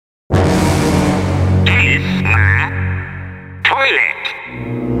toilet.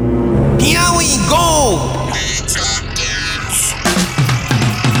 Here we go!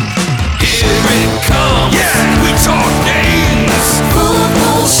 Here it comes. Yeah, we talk games. Full of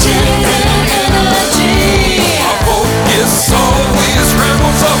bullshit and energy. Our focus always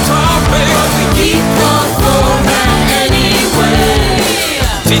rambles off topic, But we keep the format anyway.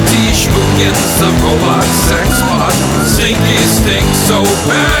 TT Schmookins, the robot sex bot. Stinky stinks so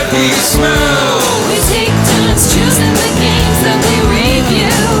bad he smells. We take turns choosing the games that we review.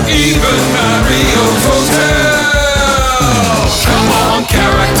 Even Mario's Hotel. Come on,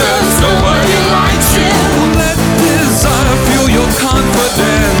 characters, nobody likes you. Let desire fuel your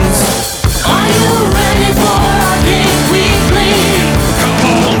confidence. Are you ready for our Game Weekly? Come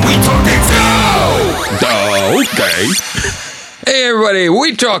on, we talk games now. Okay. Hey everybody,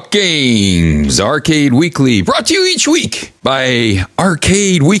 We Talk Games, Arcade Weekly, brought to you each week by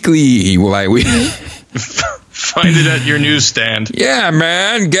Arcade Weekly. Find it at your newsstand. Yeah,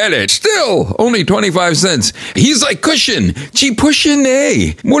 man, get it. Still, only 25 cents. He's like cushion. Chi pushin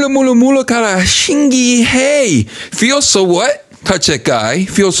eh. Mula mula mula kara shingi hey. Feel so what? Touch that guy.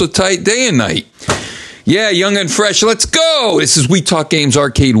 Feel so tight day and night. Yeah, young and fresh, let's go! This is We Talk Games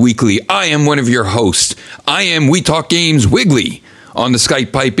Arcade Weekly. I am one of your hosts. I am We Talk Games Wiggly. On the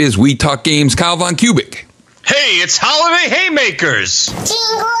Skype pipe is We Talk Games Kyle Von Kubik. Hey, it's Holiday Haymakers.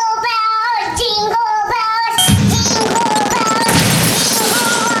 Jingle bells, jingle bells, jingle bells.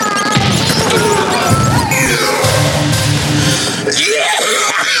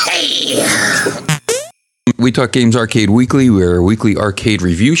 We Talk Games Arcade Weekly. We're a weekly arcade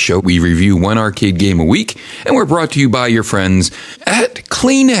review show. We review one arcade game a week, and we're brought to you by your friends at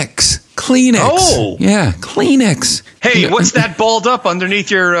Kleenex. Kleenex. Oh. Yeah, Kleenex. Hey, what's that balled up underneath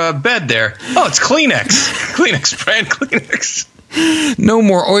your bed there? Oh, it's Kleenex. Kleenex, brand Kleenex. No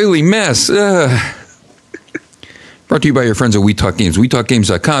more oily mess. Brought to you by your friends at We Talk Games.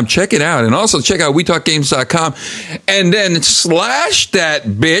 WeTalkGames.com. Check it out. And also check out WeTalkGames.com. And then slash that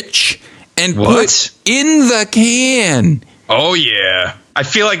bitch and What? put in the can. Oh, yeah. I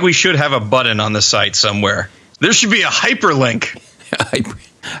feel like we should have a button on the site somewhere. There should be a hyperlink.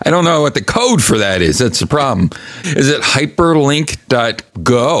 I don't know what the code for that is. That's the problem. Is it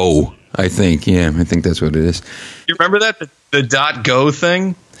hyperlink.go? I think. Yeah, I think that's what it is. You remember that? The .go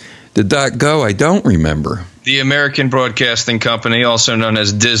thing? The .go, I don't remember. The American Broadcasting Company, also known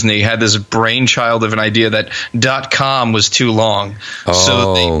as Disney, had this brainchild of an idea that .com was too long.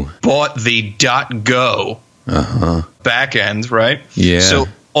 So they bought the .go back end, right? Yeah. So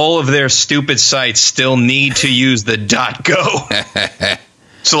all of their stupid sites still need to use the .go.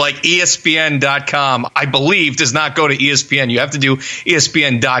 So like ESPN.com, I believe, does not go to ESPN. You have to do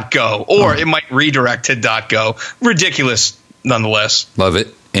ESPN.go, or it might redirect to .go. Ridiculous, nonetheless. Love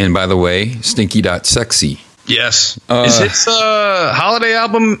it. And by the way, stinky.sexy. Yes. Is its holiday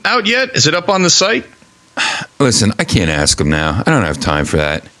album out yet? Is it up on the site? Listen, I can't ask them now. I don't have time for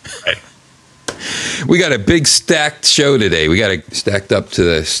that. Right. We got a big stacked show today. We got it stacked up to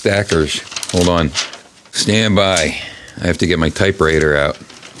the stackers. Hold on. Stand by. I have to get my typewriter out.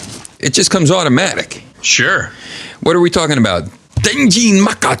 It just comes automatic. Sure. What are we talking about? Denjin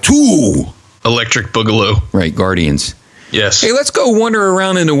Makatu. Electric Boogaloo. Right, Guardians. Yes. Hey, let's go wander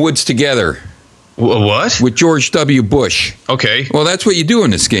around in the woods together What? with George W. Bush. Okay. Well, that's what you do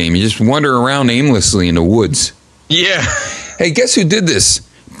in this game. You just wander around aimlessly in the woods. Yeah. Hey, guess who did this?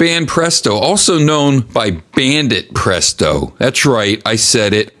 Band Presto, also known by Bandit Presto. That's right, I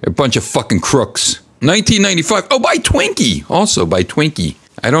said it. A bunch of fucking crooks. 1995. Oh, by Twinkie. Also by Twinkie.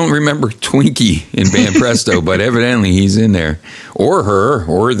 I don't remember Twinkie in Band Presto, but evidently he's in there. Or her,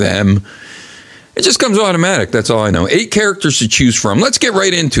 or them. It just comes automatic. That's all I know. 8 characters to choose from. Let's get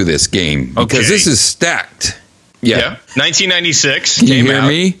right into this game because Okay. this is stacked. Yeah. 1996 Can you came hear out.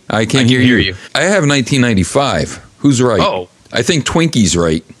 me? I can I hear can hear you. you. I have 1995. Who's right? Oh. I think Twinkie's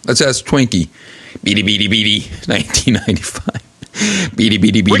right. Let's ask Twinkie. Beady, beady, beady. 1995. Beady,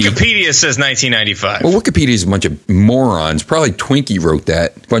 beady, beady. Wikipedia says 1995. Well, Wikipedia's a bunch of morons. Probably Twinkie wrote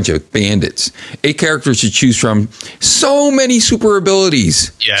that. A bunch of bandits. 8 characters to choose from. So many super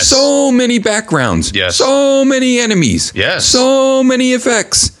abilities. Yes. So many backgrounds. Yes. So many enemies. Yes. So many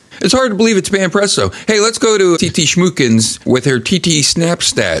effects. It's hard to believe it's Band Presto. Hey, let's go to TT Schmookins with her TT Snap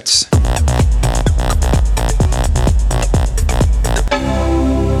Stats.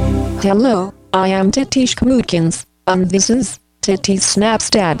 Hello, I am Titish Kmookins, and this is Titi's Snap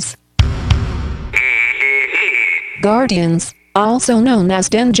Stats. Guardians, also known as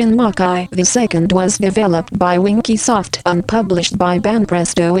Denjin Makai II, was developed by Winkysoft and published by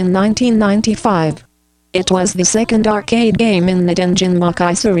Banpresto in 1995. It was the second arcade game in the Denjin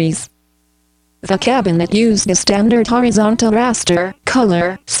Makai series. The cabinet used a standard horizontal raster,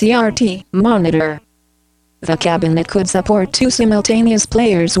 color, CRT, monitor. The cabinet could support 2 simultaneous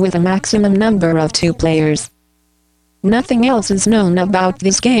players with a maximum number of 2 players. Nothing else is known about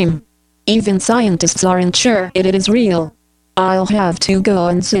this game. Even scientists aren't sure it is real. I'll have to go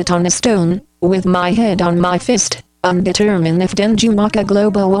and sit on a stone, with my head on my fist, and determine if Denjumaka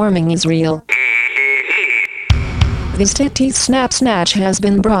global warming is real. This Titties Snap Snatch has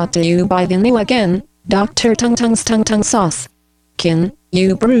been brought to you by the new again, Dr. Tung Tung's Tung Tung Sauce. Can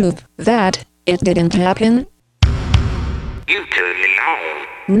you prove that it didn't happen? You totally know.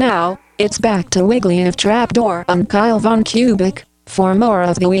 Now, it's back to Wiggly of Trapdoor and Kyle Von Kubic, for more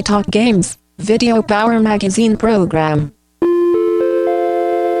of the We Talk Games, Video Power Magazine program.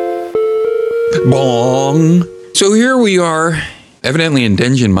 Bong. So here we are, evidently in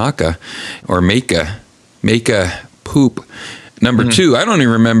Denjin Maka, or Meika Poop, number 2. I don't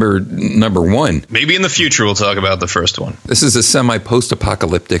even remember number 1. Maybe in the future we'll talk about the first one. This is a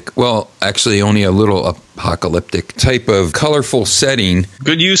semi-post-apocalyptic, well, actually only a little apocalyptic type of colorful setting.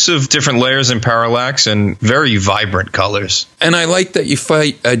 Good use of different layers and parallax and very vibrant colors. And I like that you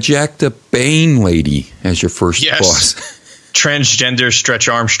fight a jacked up Bane lady as your first boss. Transgender Stretch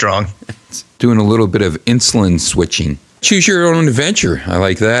Armstrong. Doing a little bit of insulin switching. Choose your own adventure. I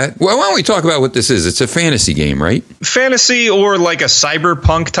like that. Well, why don't we talk about what this is? It's a fantasy game, right? Fantasy or like a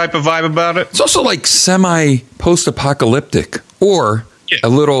cyberpunk type of vibe about it. It's also like semi-post-apocalyptic or a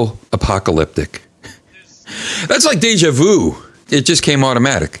little apocalyptic. That's like Deja Vu. It just came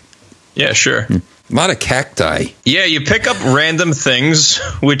automatic. Yeah, sure. A lot of cacti. Yeah, you pick up random things,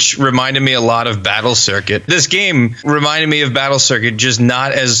 which reminded me a lot of Battle Circuit. This game reminded me of Battle Circuit, just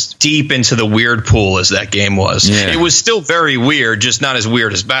not as deep into the weird pool as that game was. Yeah. It was still very weird, just not as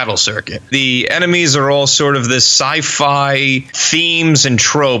weird as Battle Circuit. The enemies are all sort of this sci-fi themes and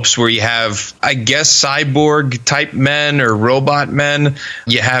tropes where you have, I guess, cyborg type men or robot men.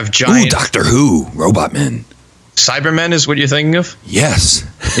 You have giant... Ooh, Doctor Who, robot men. Cybermen is what you're thinking of? Yes.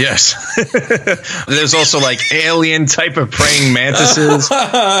 Yes. There's also like alien type of praying mantises.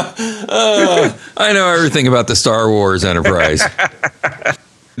 I know everything about the Star Wars Enterprise.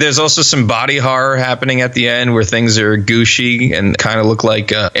 There's also some body horror happening at the end where things are gooshy and kind of look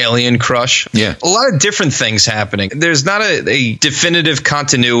like Alien Crush. Yeah. A lot of different things happening. There's not a definitive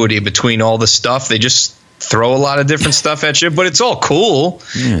continuity between all the stuff. They just throw a lot of different stuff at you, but it's all cool.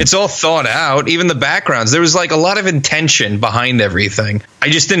 Yeah. It's all thought out. Even the backgrounds. There was like a lot of intention behind everything. I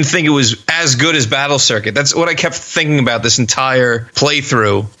just didn't think it was as good as Battle Circuit. That's what I kept thinking about this entire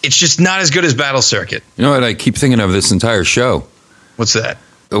playthrough. It's just not as good as Battle Circuit. You know what I keep thinking of this entire show? What's that?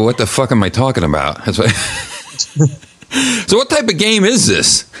 What the fuck am I talking about? That's what So what type of game is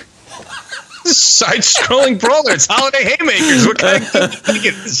this? Side-scrolling brawler. It's Holiday Haymakers. What kind of game do you think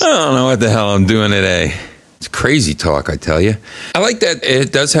it is? I don't know what the hell I'm doing today. It's crazy talk, I tell you. I like that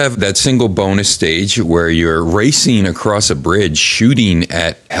it does have that single bonus stage where you're racing across a bridge, shooting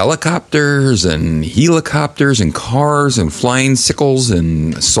at helicopters and helicopters and cars and flying sickles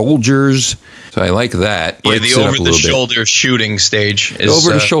and soldiers. So I like that. Yeah, the over-the-shoulder shooting stage. Is,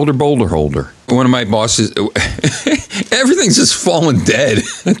 over-the-shoulder boulder holder. One of my bosses, everything's just falling dead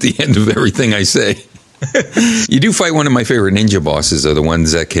at the end of everything I say. You do fight one of my favorite ninja bosses, are the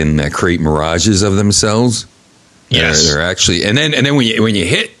ones that can create mirages of themselves. Yes, they're actually, and then when you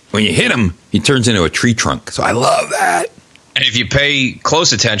hit him, he turns into a tree trunk. So I love that. And if you pay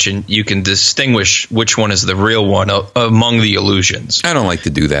close attention, you can distinguish which one is the real one among the illusions. I don't like to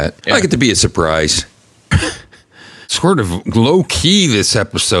do that. Yeah. I like it to be a surprise. Sort of low key this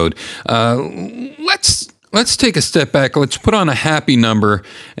episode. Let's take a step back. Let's put on a happy number,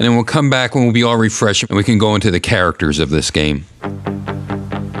 and then we'll come back when we'll be all refreshed, and we can go into the characters of this game.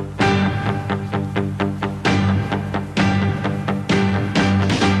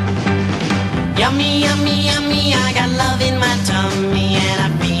 Yummy, yummy, yummy, I got love in my tummy and I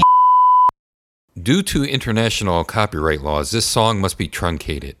feel... Due to international copyright laws, this song must be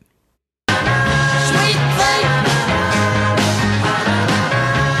truncated. Sweet thing.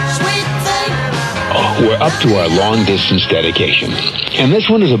 Sweet thing. We're up to our long-distance dedication. And this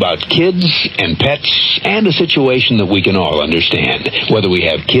one is about kids and pets and a situation that we can all understand, whether we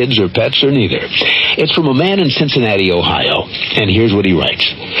have kids or pets or neither. It's from a man in Cincinnati, Ohio. And here's what he writes.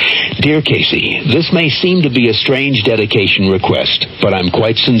 Dear Casey, this may seem to be a strange dedication request, but I'm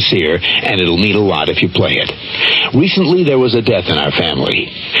quite sincere, and it'll mean a lot if you play it. Recently, there was a death in our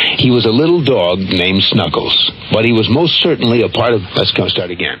family. He was a little dog named Snuggles, but he was most certainly a part of... Let's go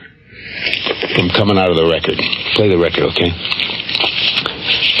start again. I'm coming out of the record. Play the record, okay?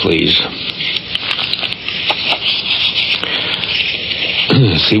 Please.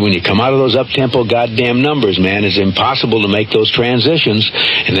 See, when you come out of those up-tempo goddamn numbers, man, it's impossible to make those transitions,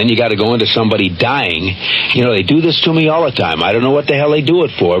 and then you got to go into somebody dying. You know, they do this to me all the time. I don't know what the hell they do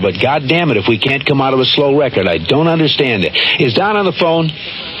it for, but goddamn it, if we can't come out of a slow record, I don't understand it. Is Don on the phone?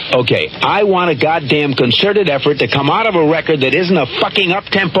 Okay, I want a goddamn concerted effort to come out of a record that isn't a fucking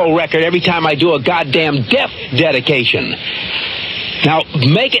up-tempo record every time I do a goddamn death dedication. Now,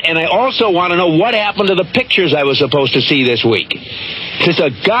 make it, and I also want to know what happened to the pictures I was supposed to see this week. Since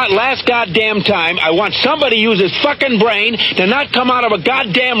the last goddamn time, I want somebody to use his fucking brain to not come out of a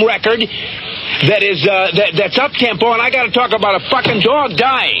goddamn record that is, that's up-tempo, and I got to talk about a fucking dog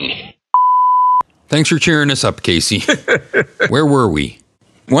dying. Thanks for cheering us up, Casey. Where were we?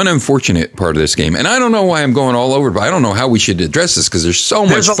 One unfortunate part of this game, and I don't know why I'm going all over, but I don't know how we should address this because there's so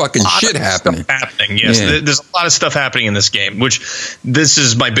much fucking shit happening. Yes, Yeah. there's a lot of stuff happening in this game, which this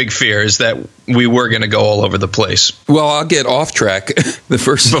is my big fear, is that we were going to go all over the place. Well, I'll get off track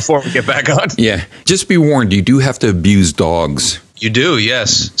before we get back on. Yeah, just be warned, you do have to abuse dogs. You do,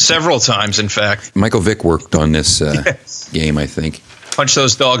 yes. Several times, in fact. Michael Vick worked on this game, I think. Punch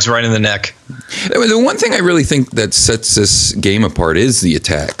those dogs right in the neck. The one thing I really think that sets this game apart is the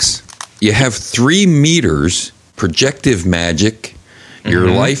attacks. You have 3 meters, projective magic, your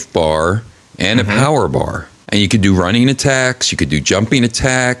life bar, and a power bar. And you could do running attacks, you could do jumping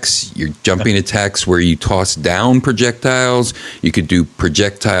attacks, your jumping attacks where you toss down projectiles, you could do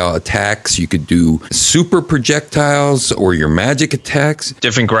projectile attacks, you could do super projectiles or your magic attacks.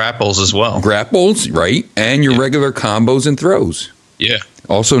 Different grapples as well. Grapples, right, and your regular combos and throws. Yeah.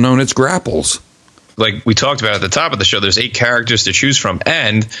 Also known as grapples. Like we talked about at the top of the show, there's 8 characters to choose from,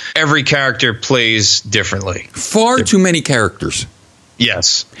 and every character plays differently. Far too many characters.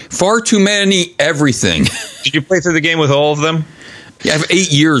 Yes. Far too many everything. Did you play through the game with all of them? Yeah, I have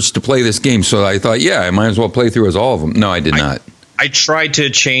 8 years to play this game, so I thought, yeah, I might as well play through as all of them. No, I did not. I tried to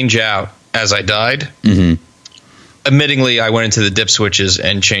change out as I died. Mm-hmm. Admittingly, I went into the dip switches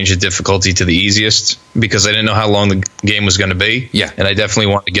and changed the difficulty to the easiest because I didn't know how long the game was going to be. Yeah. And I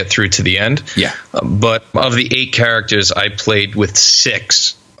definitely wanted to get through to the end. Yeah. But of the 8 characters, I played with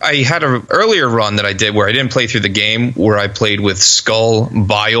 6. I had an earlier run that I did where I didn't play through the game, where I played with Skull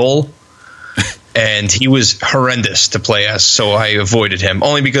Biol. And he was horrendous to play as, so I avoided him.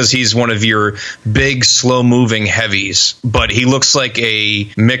 Only because he's one of your big, slow-moving heavies. But he looks like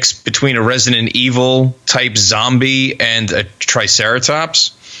a mix between a Resident Evil-type zombie and a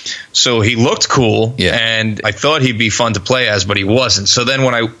Triceratops. So he looked cool, and I thought he'd be fun to play as, but he wasn't. So then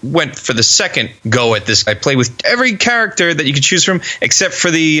when I went for the second go at this, I played with every character that you could choose from, except for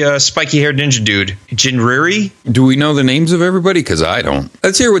the spiky-haired ninja dude, Jinriri. Do we know the names of everybody? Because I don't.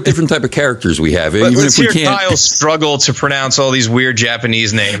 Let's hear what different type of characters we have. Even Let's if we hear can't. Kyle struggle to pronounce all these weird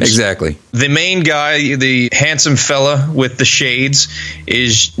Japanese names. Exactly. The main guy, the handsome fella with the shades,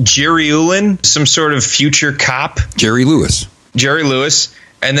 is Jerry Ulan, some sort of future cop. Jerry Lewis. Jerry Lewis.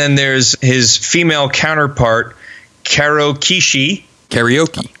 And then there's his female counterpart, Karokishi.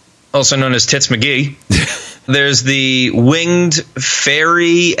 Karaoke. Also known as Tits McGee. There's the winged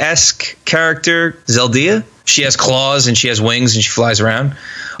fairy-esque character, Zeldia. She has claws and she has wings and she flies around.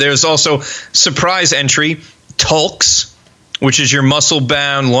 There's also surprise entry, Tulks, which is your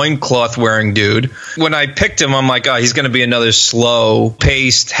muscle-bound, loincloth-wearing dude. When I picked him, I'm like, oh, he's going to be another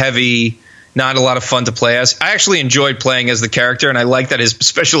slow-paced, heavy, not a lot of fun to play as. I actually enjoyed playing as the character, and I like that his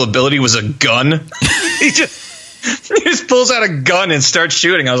special ability was a gun. He just pulls out a gun and starts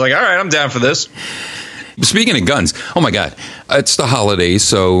shooting. I was like, all right, I'm down for this. Speaking of guns, oh my God, it's the holidays,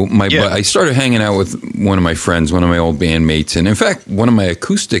 so I started hanging out with one of my friends, one of my old bandmates, and in fact, one of my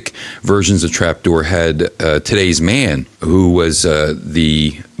acoustic versions of Trapdoor had Today's Man, who was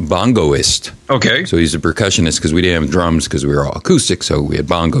the bongoist. Okay. So he's a percussionist because we didn't have drums because we were all acoustic, so we had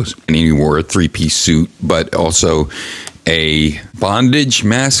bongos. And he wore a 3-piece suit, but also a bondage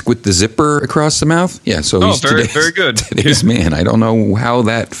mask with the zipper across the mouth. Yeah, so he's very good. Today's Man. I don't know how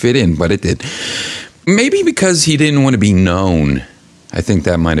that fit in, but it did. Maybe because he didn't want to be known. I think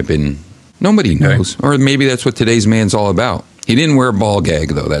that might have been... Nobody knows. Or maybe that's what Today's Man's all about. He didn't wear a ball gag,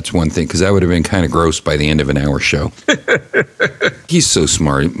 though. That's one thing, because that would have been kind of gross by the end of an hour show. He's so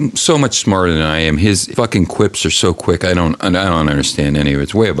smart. So much smarter than I am. His fucking quips are so quick. I don't understand any of it.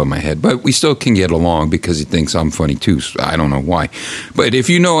 It's way above my head. But we still can get along because he thinks I'm funny, too. So I don't know why. But if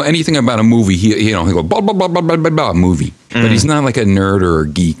you know anything about a movie, he'll go, blah, blah, blah, blah, blah, blah, blah, movie. But he's not like a nerd or a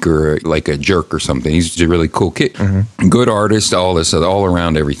geek or like a jerk or something. He's just a really cool kid. Good artist, all this, all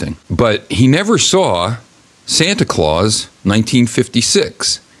around everything. But he never saw Santa Claus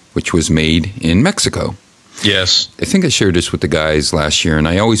 1956, which was made in Mexico. Yes. I think I shared this with the guys last year, and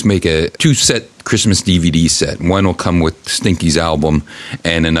I always make a 2-set Christmas DVD set. One will come with Stinky's album,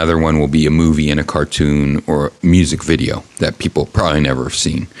 and another one will be a movie and a cartoon or music video that people probably never have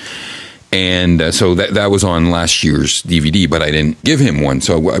seen. And so that was on last year's DVD, but I didn't give him one.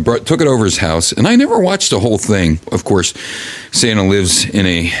 So I took it over his house, and I never watched the whole thing. Of course, Santa lives in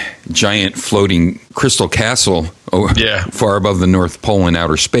a giant floating crystal castle far above the North Pole in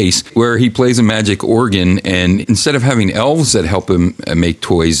outer space, where he plays a magic organ. And instead of having elves that help him make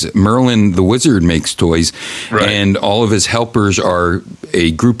toys, Merlin the wizard makes toys. Right. And all of his helpers are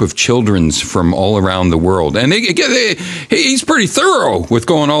a group of childrens from all around the world. And he's pretty thorough with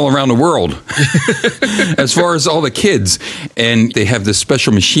going all around the world as far as all the kids. And they have this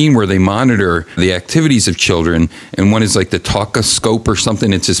special machine where they monitor the activities of children. And one is like the talkoscope or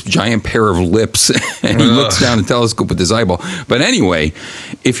something. It's this giant pair of lips. And he looks down the telescope with his eyeball. But anyway,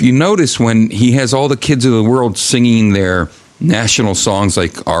 if you notice when he has all the kids of the world singing their national songs,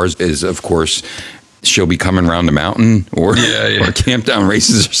 like ours is, of course, She'll Be Coming Round the Mountain or Camp Down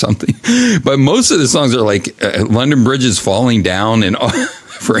Races or something. But most of the songs are like London Bridge is Falling Down and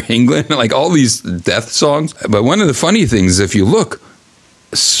for England, like all these death songs. But one of the funny things, if you look,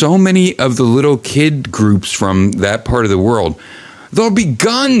 so many of the little kid groups from that part of the world, there'll be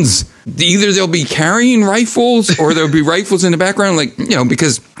guns. Either they'll be carrying rifles or there'll be rifles in the background, like,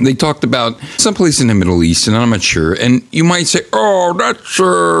 because they talked about someplace in the Middle East, and I'm not sure. And you might say, oh, that's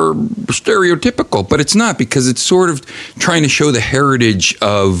stereotypical. But it's not, because it's sort of trying to show the heritage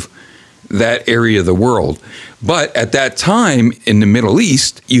of that area of the world. But at that time in the Middle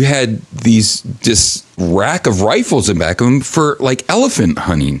East, you had this rack of rifles in back of them for like elephant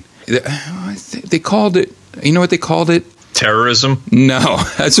hunting. They called it, you know what they called it? Terrorism? No,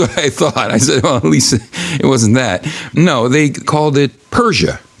 that's what I thought. I said, well, at least it wasn't that. No, they called it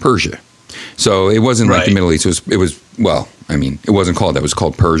Persia. So it wasn't like the Middle East. It was it wasn't called that. It was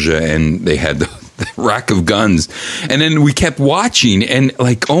called Persia, and they had the rack of guns. And then we kept watching, and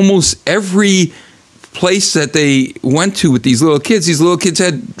like almost every place that they went to with these little kids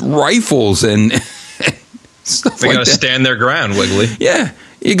had rifles and stuff they like gotta that. Stand their ground, Wiggly. Yeah.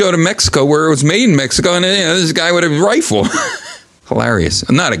 You go to Mexico where it was made in Mexico, and this guy with a rifle. Hilarious.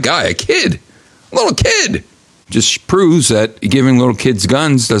 Not a guy, a kid. A little kid. Just proves that giving little kids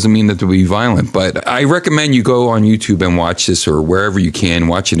guns doesn't mean that they'll be violent. But I recommend you go on YouTube and watch this, or wherever you can,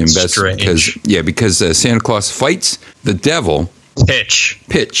 watch it in best. Because Santa Claus fights the devil. Pitch.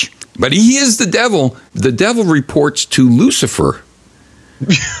 But he is the devil. The devil reports to Lucifer.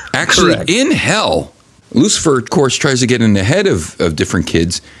 Actually, in hell. Lucifer, of course, tries to get in the head of different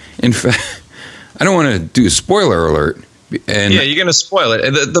kids. In fact, I don't want to do a spoiler alert. And you're going to spoil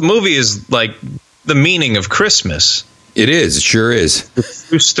it. The movie is like the meaning of Christmas. It is. It sure is. The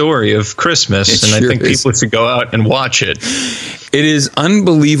true story of Christmas. I think people should go out and watch it. It is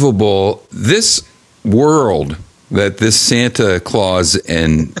unbelievable. This world that this Santa Claus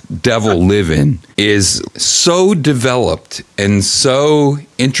and devil live in is so developed and so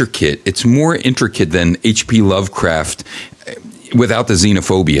intricate. It's more intricate than H.P. Lovecraft without the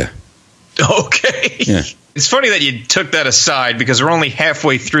xenophobia. Okay. Yeah. It's funny that you took that aside, because we're only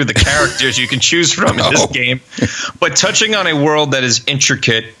halfway through the characters you can choose from in this game. But touching on a world that is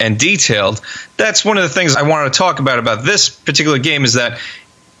intricate and detailed, that's one of the things I wanted to talk about this particular game, is that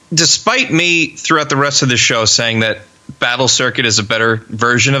despite me throughout the rest of the show saying that Battle Circuit is a better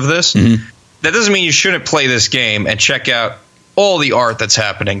version of this, that doesn't mean you shouldn't play this game and check out all the art that's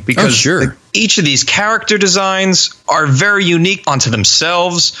happening, because each of these character designs are very unique unto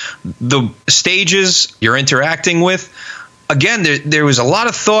themselves. The stages you're interacting with, again, there was a lot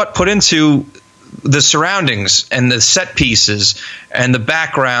of thought put into the surroundings and the set pieces and the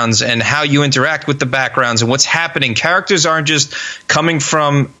backgrounds and how you interact with the backgrounds and what's happening. Characters aren't just coming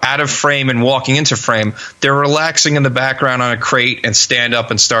from out of frame and walking into frame. They're relaxing in the background on a crate and stand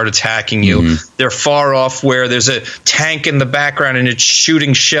up and start attacking you. They're far off where there's a tank in the background and it's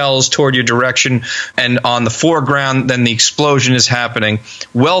shooting shells toward your direction. And on the foreground, then the explosion is happening.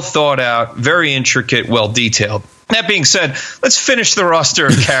 Well thought out, very intricate, well detailed. That being said, let's finish the roster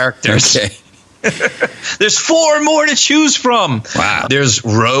of characters. Okay. There's 4 more to choose from. Wow. There's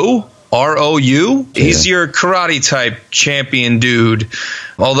Rou, R-O-U. He's your karate type champion dude.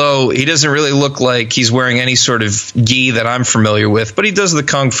 Although he doesn't really look like he's wearing any sort of gi that I'm familiar with, but he does the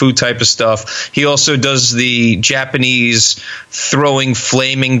kung fu type of stuff. He also does the Japanese throwing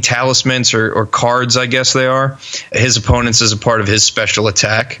flaming talismans or cards, I guess they are. His opponents as a part of his special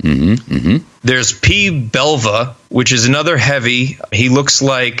attack. There's P. Belva, which is another heavy. He looks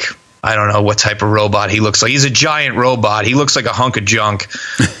like, I don't know what type of robot he looks like. He's a giant robot. He looks like a hunk of junk.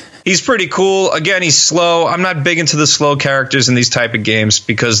 He's pretty cool. Again, he's slow. I'm not big into the slow characters in these type of games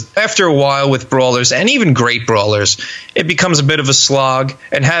because after a while with brawlers and even great brawlers, it becomes a bit of a slog.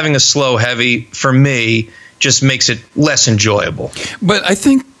 And having a slow heavy, for me, just makes it less enjoyable. But I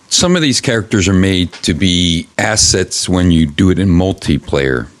think some of these characters are made to be assets when you do it in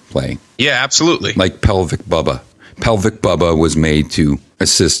multiplayer play. Yeah, absolutely. Like Pelvic Bubba. Pelvic Bubba was made to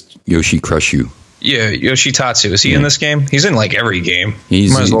assist Yoshi Crushu. Yeah, Yoshitatsu. Is he in this game? He's in like every game.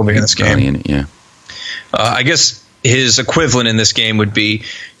 He's might as well be in this game. In it, yeah. I guess his equivalent in this game would be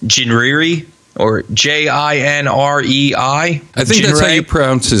Jinrei or Jinrei. I think that's how you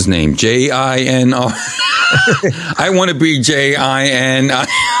pronounce his name. Jinr. I want to be Jinr.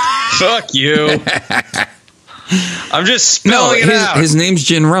 Fuck you. I'm just spelling it out. His name's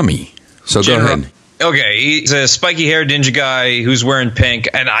Jin Rummy. So go ahead. Okay, he's a spiky-haired ninja guy who's wearing pink,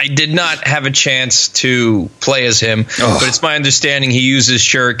 and I did not have a chance to play as him, but it's my understanding he uses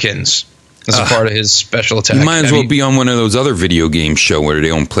shurikens as a part of his special attack. You might as well be on one of those other video game show where they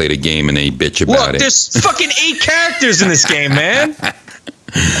don't play the game and they bitch about it. Look, there's fucking 8 characters in this game, man.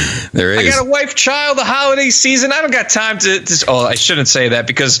 There is. I got a wife, child, the holiday season. I don't got time to oh, I shouldn't say that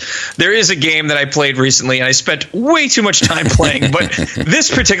because there is a game that I played recently and I spent way too much time playing. But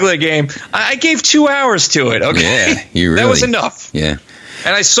this particular game, I gave 2 hours to it. Okay, yeah, you really. That was enough. Yeah,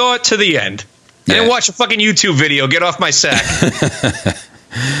 and I saw it to the end. I didn't watch a fucking YouTube video. Get off my sack.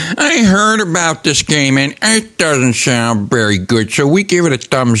 I heard about this game and it doesn't sound very good, so we give it a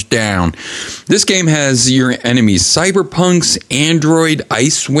thumbs down. This game has your enemies: cyberpunks, android,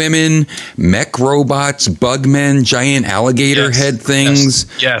 ice women, mech robots, bugmen, giant alligator head things,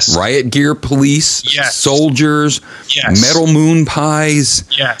 riot gear police, soldiers, metal moon pies,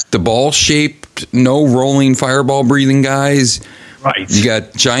 the ball-shaped, no rolling fireball breathing guys. Right. You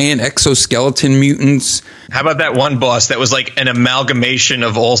got giant exoskeleton mutants. How about that one boss that was like an amalgamation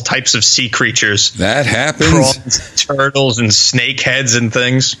of all types of sea creatures? That happens. Prawns, turtles, and snake heads and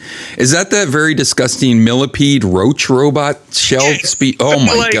things. Is that very disgusting millipede roach robot shell speed? Oh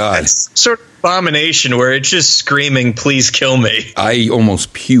my God. Sort of abomination where it's just screaming, please kill me. I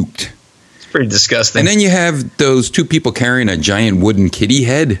almost puked. It's pretty disgusting. And then you have those 2 people carrying a giant wooden kitty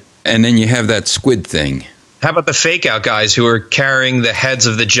head. And then you have that squid thing. How about the fake out guys who are carrying the heads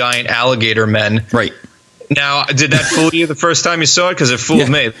of the giant alligator men? Right. Now, did that fool you the first time you saw it? Because it fooled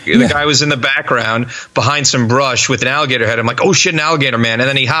me. The guy was in the background behind some brush with an alligator head. I'm like, oh shit, an alligator man. And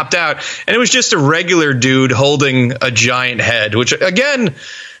then he hopped out and it was just a regular dude holding a giant head, which again,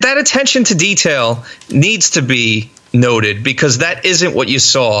 that attention to detail needs to be noted because that isn't what you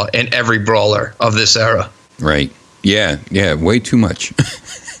saw in every brawler of this era. Right. Yeah. Way too much.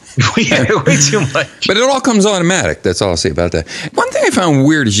 Yeah, way too much. But it all comes automatic. That's all I'll say about that. One thing I found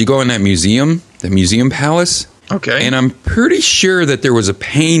weird is you go in that museum, the museum palace. Okay. And I'm pretty sure that there was a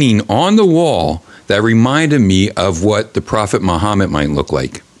painting on the wall that reminded me of what the Prophet Muhammad might look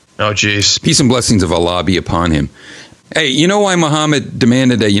like. Oh, jeez. Peace and blessings of Allah be upon him. Hey, you know why Muhammad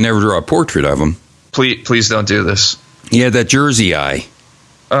demanded that you never draw a portrait of him? Please don't do this. He had that Jersey eye.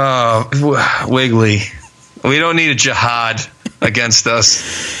 Wiggly. We don't need a jihad against us.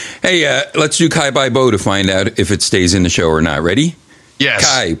 Hey, let's do Kai Bai Bo to find out if it stays in the show or not. Ready? Yes.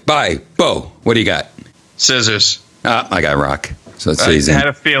 Kai Bai Bo. What do you got? Scissors. I got rock. So it stays in. I had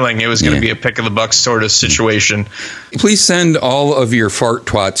a feeling it was going to be a pick of the buck sort of situation. Please send all of your fart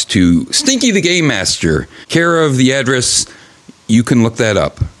twats to Stinky the Game Master, care of the address. You can look that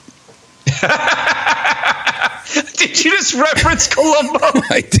up. Did you just reference Columbo?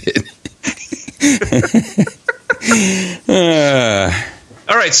 I did.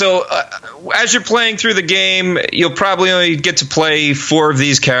 All right, so as you're playing through the game, you'll probably only get to play 4 of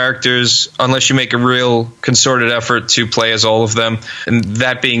these characters unless you make a real concerted effort to play as all of them. And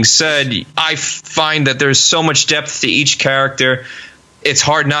that being said, I find that there's so much depth to each character. It's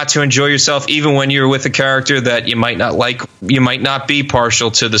hard not to enjoy yourself even when you're with a character that you might not like. You might not be partial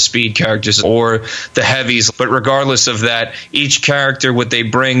to the speed characters or the heavies, but regardless of that, each character, what they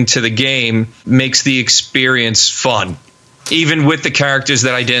bring to the game makes the experience fun. Even with the characters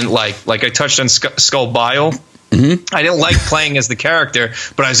that I didn't like. Like I touched on Skull Bile. Mm-hmm. I didn't like playing as the character,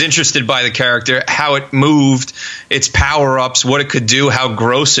 but I was interested by the character, how it moved, its power-ups, what it could do, how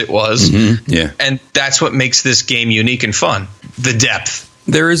gross it was. Mm-hmm. Yeah. And that's what makes this game unique and fun. The depth.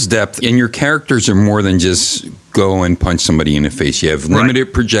 There is depth, and your characters are more than just go and punch somebody in the face. You have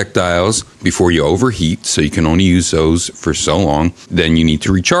limited projectiles before you overheat, so you can only use those for so long. Then you need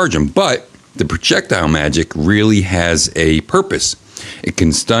to recharge them. But the projectile magic really has a purpose. It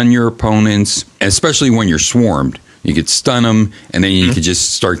can stun your opponents, especially when you're swarmed. You could stun them, and then you could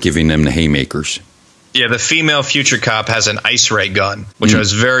just start giving them the haymakers. Yeah, the female Future Cop has an ice ray gun, which I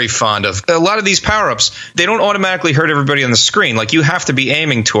was very fond of. A lot of these power-ups, they don't automatically hurt everybody on the screen. Like, you have to be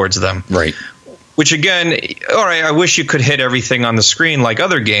aiming towards them. Right. Which, again, all right, I wish you could hit everything on the screen like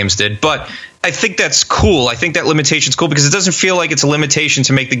other games did, but I think that's cool. I think that limitation's cool because it doesn't feel like it's a limitation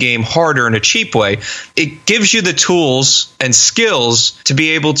to make the game harder in a cheap way. It gives you the tools and skills to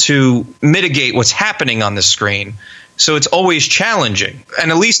be able to mitigate what's happening on the screen. So it's always challenging. And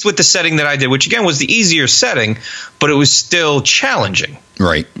at least with the setting that I did, which again was the easier setting, but it was still challenging.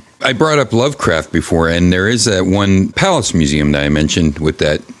 Right. I brought up Lovecraft before, and there is that one Palace Museum that I mentioned with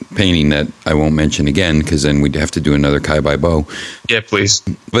that painting that I won't mention again because then we'd have to do another Kai by Bo. Yeah, please.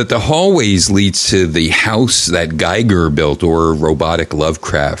 But the hallways leads to the house that Geiger built, or robotic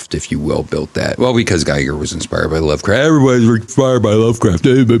Lovecraft, if you will, built that. Well, because Geiger was inspired by Lovecraft. Everybody's inspired by Lovecraft.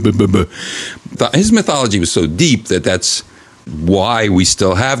 His mythology was so deep that that's why we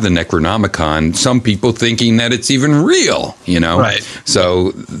still have the Necronomicon. Some people thinking that it's even real, you know? Right.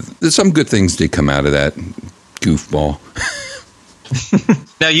 So there's some good things did come out of that goofball.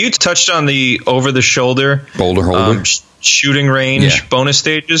 Now, you touched on the over-the-shoulder Boulder holder shooting range bonus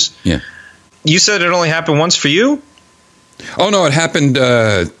stages. Yeah. You said it only happened once for you? Oh, no, it happened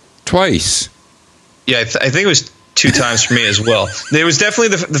twice. Yeah, I think it was 2 times for me as well. There was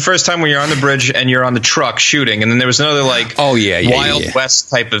definitely the first time when you're on the bridge and you're on the truck shooting, and then there was another Wild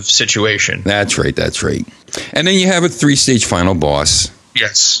West type of situation. That's right. And then you have a 3-stage final boss.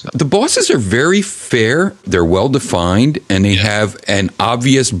 Yes. The bosses are very fair. They're well defined, and they have an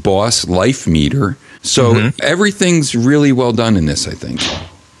obvious boss life meter. So everything's really well done in this, I think.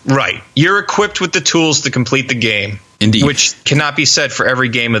 Right. You're equipped with the tools to complete the game. Indeed. Which cannot be said for every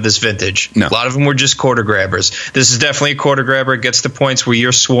game of this vintage. No. A lot of them were just quarter grabbers. This is definitely a quarter grabber. It gets to points where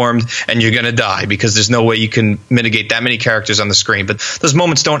you're swarmed and you're going to die because there's no way you can mitigate that many characters on the screen. But those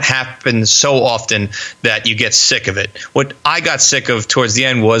moments don't happen so often that you get sick of it. What I got sick of towards the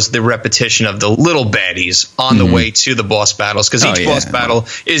end was the repetition of the little baddies on the way to the boss battles, because each boss battle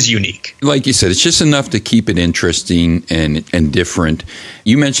is unique. Like you said, it's just enough to keep it interesting and different.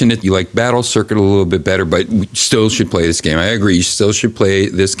 You mentioned it, you like Battle Circuit a little bit better, but we still should play this game. I agree, you still should play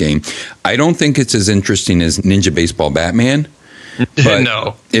this game. I don't think it's as interesting as Ninja Baseball Batman, but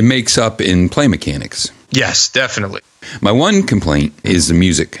no. It makes up in play mechanics. Yes, definitely. My one complaint is the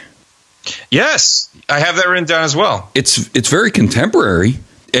music. Yes, I have that written down as well. It's very contemporary,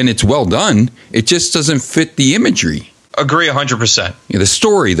 and it's well done. It just doesn't fit the imagery. Agree 100%. Yeah, the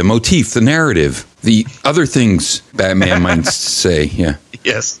story, the motif, the narrative, the other things Batman might say. Yeah.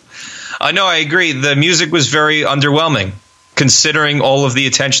 Yes. No, I agree. The music was very underwhelming, considering all of the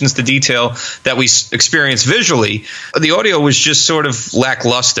attentions to detail that we experienced visually. The audio was just sort of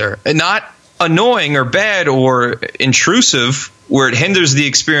lackluster, and not annoying or bad or intrusive where it hinders the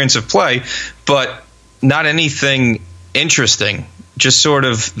experience of play, but not anything interesting, just sort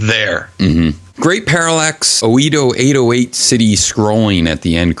of there. Mm-hmm. Great Parallax Oedo 808 City scrolling at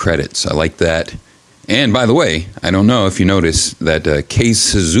the end credits. I like that. And by the way, I don't know if you noticed that Kei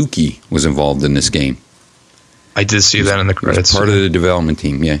Suzuki was involved in this game. I did see that in the credits. Part of the development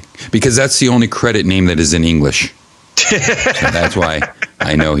team, yeah. Because that's the only credit name that is in English. So that's why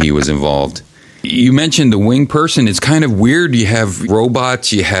I know he was involved. You mentioned the wing person. It's kind of weird. You have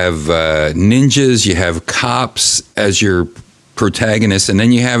robots, you have ninjas, you have cops as your protagonists, and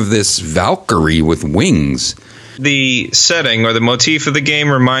then you have this Valkyrie with wings. The setting or the motif of the game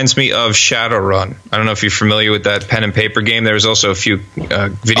reminds me of Shadowrun. I don't know if you're familiar with that pen and paper game. There was also a few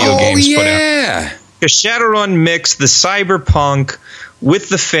video games put out. Because Shadowrun mixed the cyberpunk with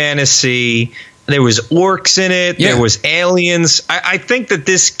the fantasy. There was orcs in it. Yeah. There was aliens. I think that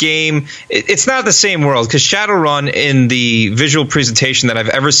this game, it's not the same world, because Shadowrun, in the visual presentation that I've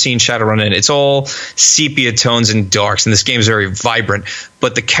ever seen Shadowrun in, it's all sepia tones and darks, and this game is very vibrant.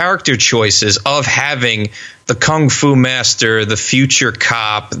 But the character choices of having the Kung Fu Master, the Future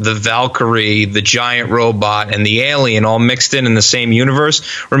Cop, the Valkyrie, the giant robot, and the alien all mixed in the same universe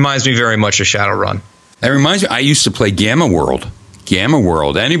reminds me very much of Shadowrun. That reminds me, I used to play Gamma World. Gamma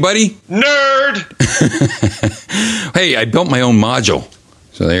World. Anybody? Nerd! Hey, I built my own module.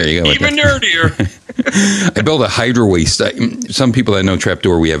 So there you go. Even nerdier. I built a Hydro Waste. Some people that know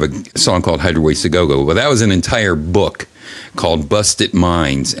Trapdoor, we have a song called Hydro Waste to Go-Go. Well, that was an entire book called Busted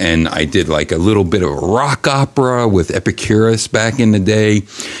Minds. And I did like a little bit of a rock opera with Epicurus back in the day.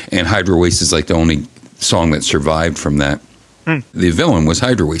 And Hydro Waste is like the only song that survived from that. The villain was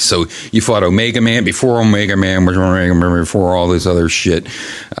Hydro Waste. So you fought Omega Man before Omega Man, before all this other shit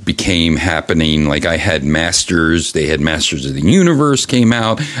became happening. Like I had Masters. They had Masters of the Universe came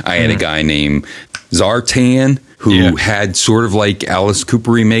out. I had a guy named Zartan who had sort of like Alice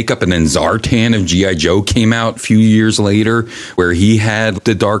Cooper-y makeup, and then Zartan of G.I. Joe came out a few years later, where he had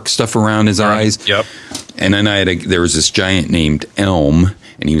the dark stuff around his eyes. Yep. And then there was this giant named Elm,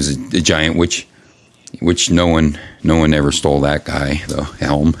 and he was a giant, which no one ever stole that guy though.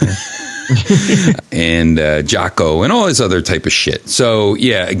 Elm. And Jocko and all this other type of shit. So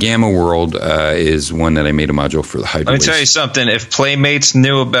yeah, Gamma World is one that I made a module for the Hydra. Let me tell you something. If Playmates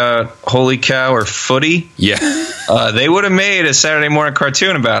knew about Holy Cow or Footy, they would have made a Saturday morning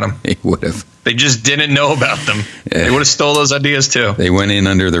cartoon about them. They would have. They just didn't know about them. They would have stole those ideas too. They went in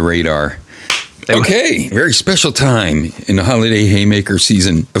under the radar. Okay, very special time in the holiday haymaker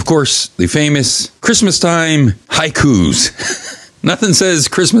season. Of course, the famous Christmas time haikus. Nothing says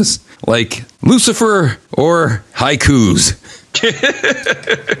Christmas like Lucifer or haikus.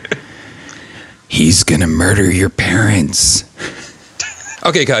 He's gonna murder your parents.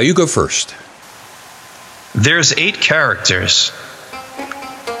 Okay, Kyle, you go first. There's 8 characters.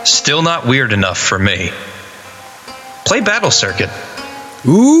 Still not weird enough for me. Play Battle Circuit.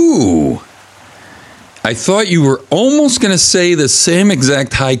 Ooh. I thought you were almost going to say the same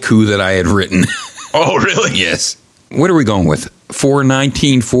exact haiku that I had written. Oh, really? Yes. What are we going with?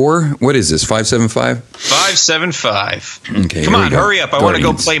 419.4? What is this, 575? 575. Okay. Come on, hurry up. I want to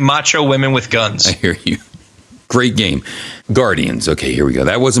go play Macho Women with Guns. I hear you. Great game. Guardians. Okay, here we go.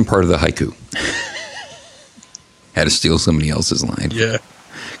 That wasn't part of the haiku. Had to steal somebody else's line. Yeah.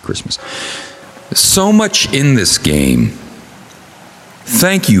 Christmas. So much in this game.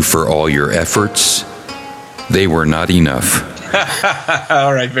 Thank you for all your efforts. They were not enough.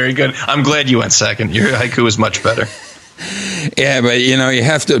 All right, very good. I'm glad you went second. Your haiku is much better. Yeah, but you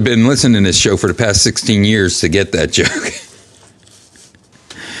have to have been listening to this show for the past 16 years to get that joke.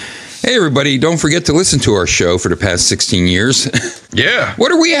 Hey, everybody, don't forget to listen to our show for the past 16 years. Yeah.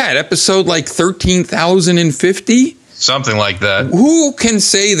 What are we at? Episode like 13,050? Something like that. Who can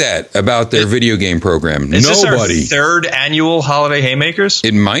say that about their video game program? Is Nobody. This our 3rd annual Holiday Haymakers?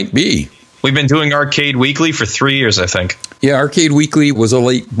 It might be. We've been doing Arcade Weekly for 3 years, I think. Yeah, Arcade Weekly was a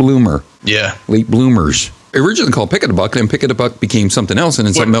late bloomer. Yeah. Late bloomers. Originally called Pick of the Buck, and Pick of the Buck became something else, and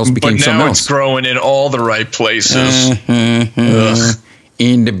then something else became something else. But now it's growing in all the right places.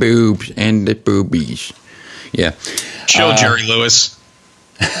 In the boobs and the boobies. Yeah. Chill, Jerry Lewis.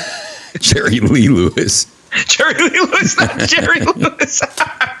 Jerry Lee Lewis. Jerry Lee Lewis, not Jerry Lewis.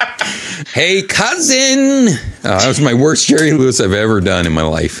 Hey, cousin. That was my worst Jerry Lewis I've ever done in my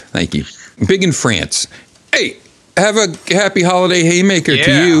life. Thank you. Big in France. Hey, have a happy holiday haymaker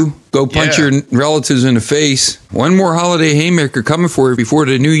to you. Go punch your relatives in the face. One more holiday haymaker coming for you before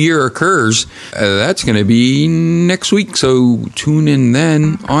the new year occurs. That's going to be next week, so tune in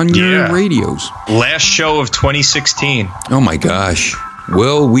then on your radios. Last show of 2016. Oh my gosh.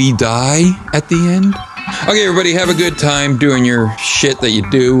 Will we die at the end? Okay, everybody, have a good time doing your shit that you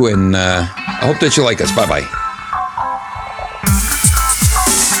do, and I hope that you like us. Bye-bye.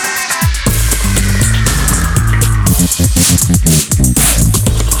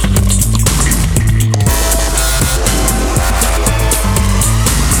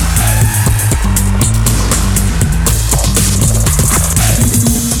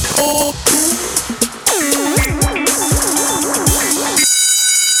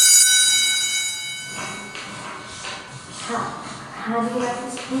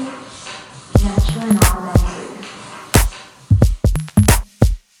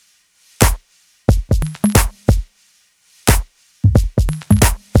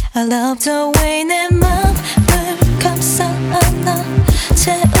 I love the way 내 맘을 감싸 안아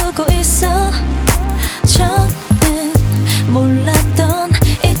채우고 있어 전엔 몰랐던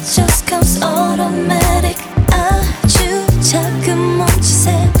It just comes automatic 아주 작은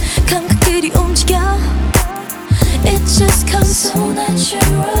몸짓에 감각들이 움직여 It just comes so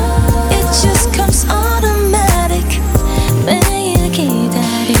natural It just comes automatic 매일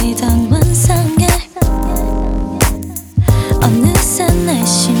기다리던 환상에 어느새 내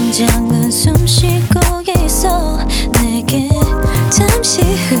심장은 숨쉬고 있어 내게 잠시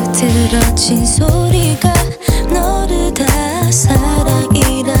흐트러진 소리가 너를 다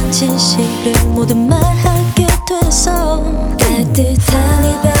사랑이란 진실을 모두 말하게 됐어 따뜻한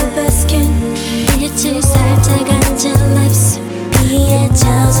이 velvet skin 빛을 살짝 앉은 lips 비에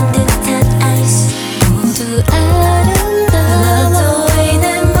젖은 듯한 ice 모두 아름다워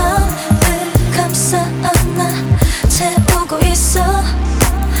내 맘을 감싸 안아 채우고 있어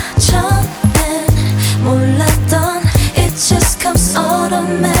전엔 몰랐던 It just comes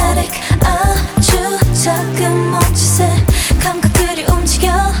automatic 아주 작은 몸짓에 감각들이 움직여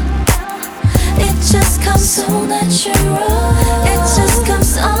It just comes so natural It just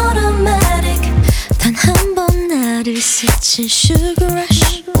comes automatic 단 한 번 마치 sugar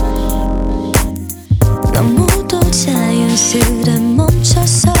rush 너무도 자연스레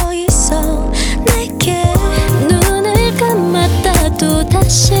멈춰서 있어 내게 눈을 감았다도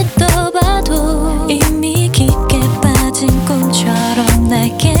다시 떠봐도 이미 깊게 빠진 꿈처럼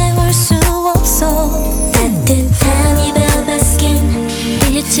내게 올 수 없어 따뜻한 이 velvet skin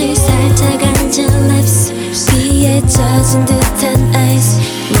빛이 살짝 앉은 lips 비에 젖은 듯한 eyes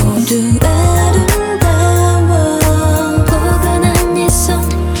모두 아름다워 포근한 네 손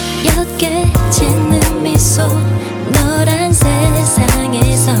옅게 짓는 미소 너란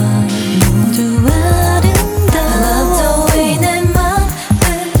세상에서 모두 아름다워 I love the way 내 맘을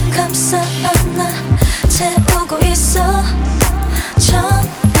감싸 안아 채우고 있어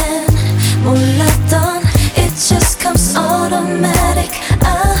처음엔 몰랐던 It just comes automatic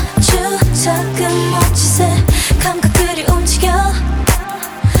아주 작은 몸짓에 감각들이 움직여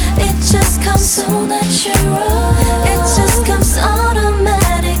It just comes so natural It just comes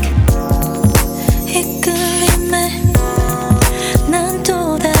automatic 이끌림에 난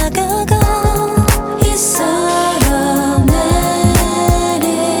또 다가가 있어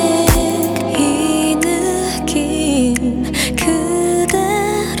automatic 이 느낌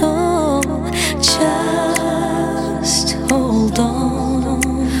그대로 Just hold on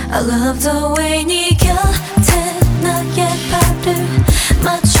I love the way 네 곁에 나의 발을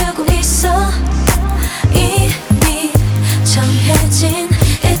맞추고 있어 이미 정해진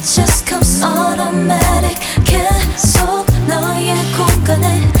It just comes automatic 계속 너의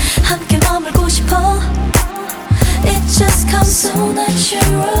공간에 함께 머물고 싶어 It just comes so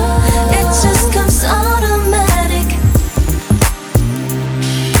natural It just comes automatic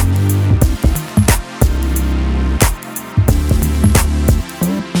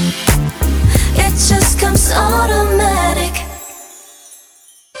It just comes automatic